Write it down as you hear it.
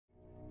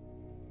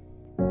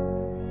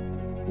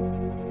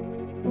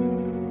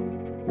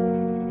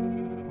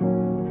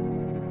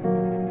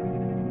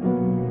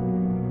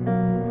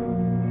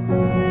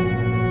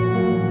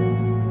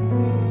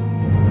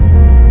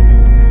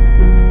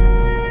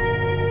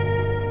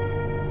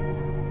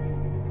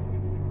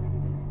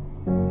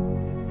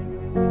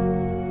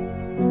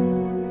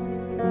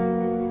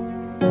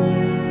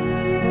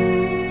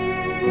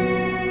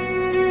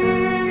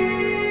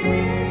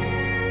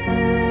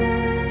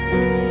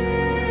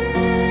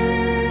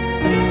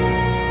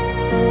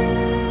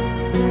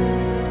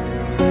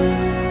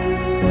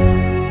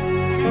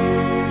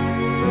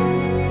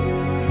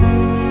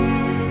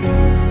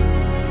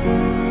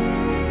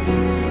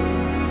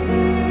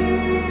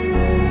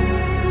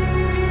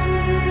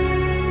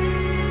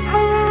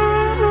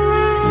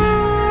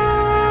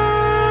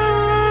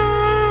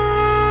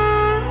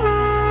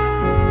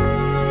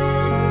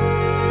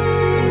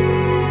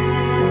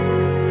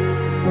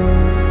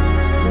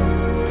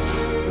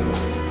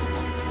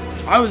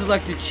was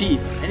elected chief,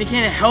 and he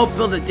can't help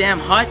build a damn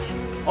hut.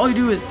 All you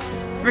do is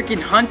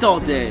freaking hunt all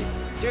day.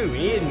 Dude, we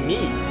needed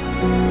meat.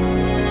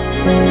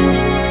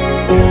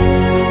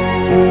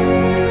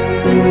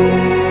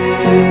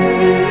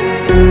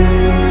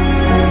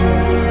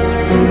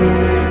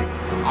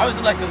 I was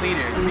elected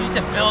leader. We need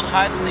to build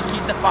huts and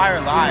keep the fire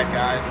alive,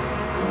 guys.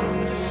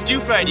 It's a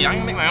stupid idea. I'm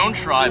gonna make my own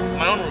tribe,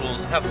 my own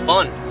rules, and have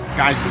fun.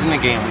 Guys, this isn't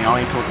a game. We all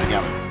need to work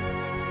together.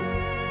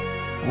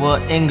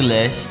 We're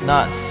English,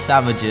 not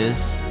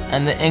savages,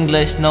 and the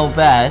English know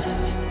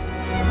best.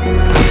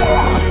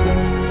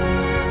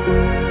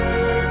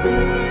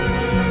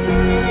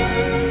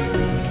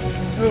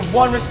 You have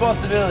one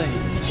responsibility,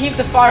 to keep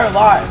the fire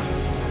alive.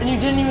 And you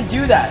didn't even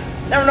do that.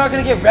 Now we're not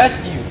gonna get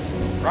rescued.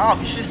 Ralph,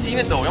 you should have seen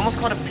it though. We almost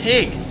caught a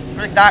pig.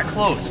 We're like that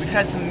close. We could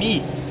have had some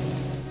meat.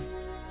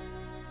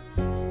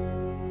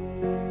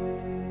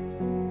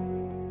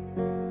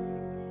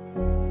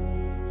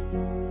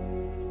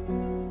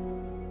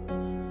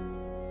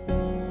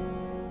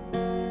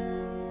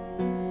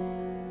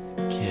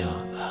 Kill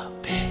the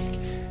pig,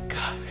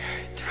 cut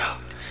her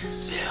throat,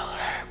 spill her